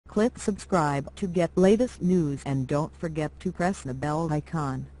Click subscribe to get latest news and don't forget to press the bell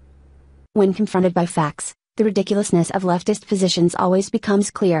icon. When confronted by facts, the ridiculousness of leftist positions always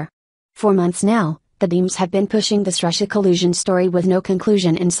becomes clear. For months now, the Dems have been pushing this Russia collusion story with no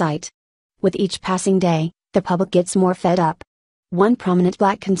conclusion in sight. With each passing day, the public gets more fed up. One prominent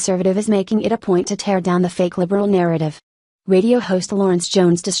black conservative is making it a point to tear down the fake liberal narrative. Radio host Lawrence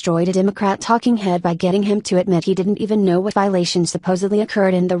Jones destroyed a Democrat talking head by getting him to admit he didn't even know what violations supposedly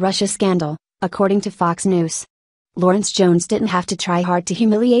occurred in the Russia scandal, according to Fox News. Lawrence Jones didn't have to try hard to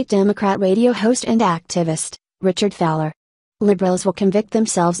humiliate Democrat radio host and activist, Richard Fowler. Liberals will convict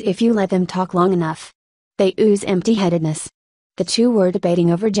themselves if you let them talk long enough. They ooze empty-headedness. The two were debating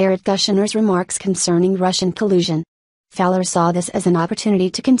over Jared Kushner's remarks concerning Russian collusion. Fowler saw this as an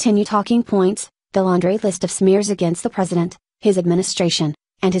opportunity to continue talking points, the laundry list of smears against the president, his administration,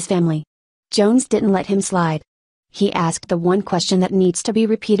 and his family. Jones didn't let him slide. He asked the one question that needs to be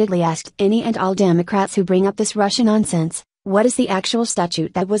repeatedly asked any and all Democrats who bring up this Russia nonsense: what is the actual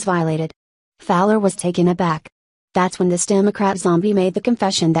statute that was violated? Fowler was taken aback. That's when this Democrat zombie made the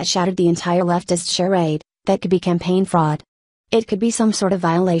confession that shattered the entire leftist charade, that could be campaign fraud. It could be some sort of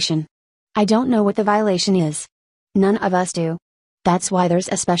violation. I don't know what the violation is. None of us do. That's why there's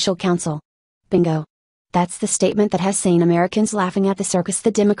a special counsel. Bingo. That's the statement that has sane Americans laughing at the circus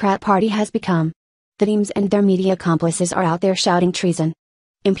the Democrat Party has become. The Dems and their media accomplices are out there shouting treason,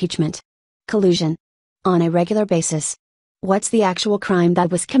 impeachment, collusion, on a regular basis. What's the actual crime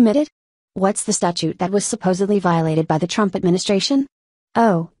that was committed? What's the statute that was supposedly violated by the Trump administration?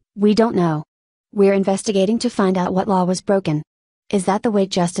 Oh, we don't know. We're investigating to find out what law was broken. Is that the way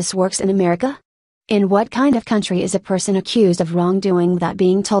justice works in America? In what kind of country is a person accused of wrongdoing without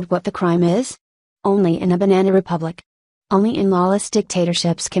being told what the crime is? Only in a banana republic. Only in lawless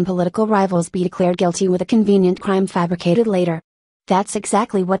dictatorships can political rivals be declared guilty with a convenient crime fabricated later. That's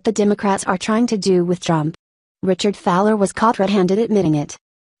exactly what the Democrats are trying to do with Trump. Richard Fowler was caught red-handed admitting it.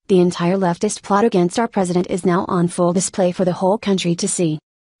 The entire leftist plot against our president is now on full display for the whole country to see.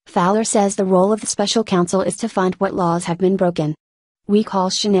 Fowler says the role of the special counsel is to find what laws have been broken. We call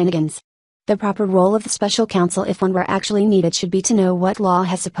shenanigans. The proper role of the special counsel, if one were actually needed, should be to know what law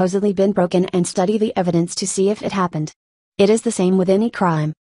has supposedly been broken and study the evidence to see if it happened. It is the same with any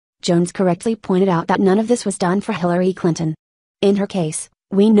crime. Jones correctly pointed out that none of this was done for Hillary Clinton. In her case,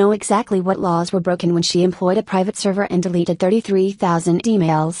 we know exactly what laws were broken when she employed a private server and deleted 33,000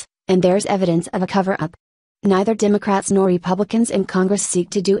 emails, and there's evidence of a cover-up. Neither Democrats nor Republicans in Congress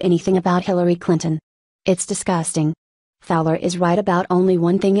seek to do anything about Hillary Clinton. It's disgusting. Fowler is right about only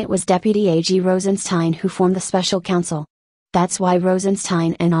one thing: it was Deputy AG Rosenstein who formed the special counsel. That's why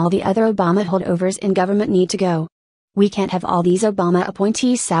Rosenstein and all the other Obama holdovers in government need to go. We can't have all these Obama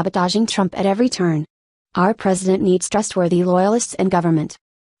appointees sabotaging Trump at every turn. Our president needs trustworthy loyalists in government.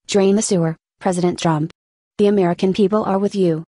 Drain the sewer, President Trump. The American people are with you.